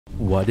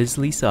What is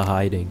Lisa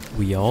hiding?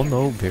 We all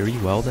know very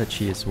well that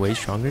she is way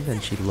stronger than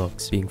she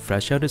looks. Being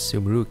fresh out of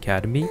Sumeru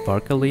Academy,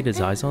 Barca laid his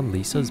eyes on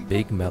Lisa's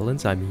big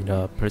melons,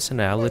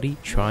 personality,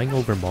 trying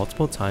over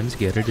multiple times to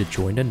get her to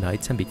join the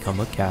Knights and become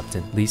a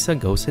captain. Lisa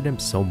ghosted him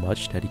so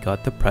much that he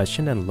got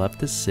depression and left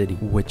the city,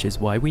 which is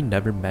why we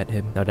never met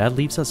him. Now that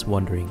leaves us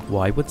wondering,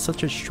 why would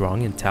such a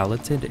strong and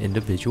talented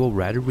individual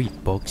rather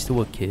read books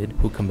to a kid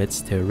who commits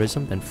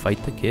terrorism than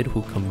fight the kid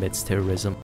who commits terrorism?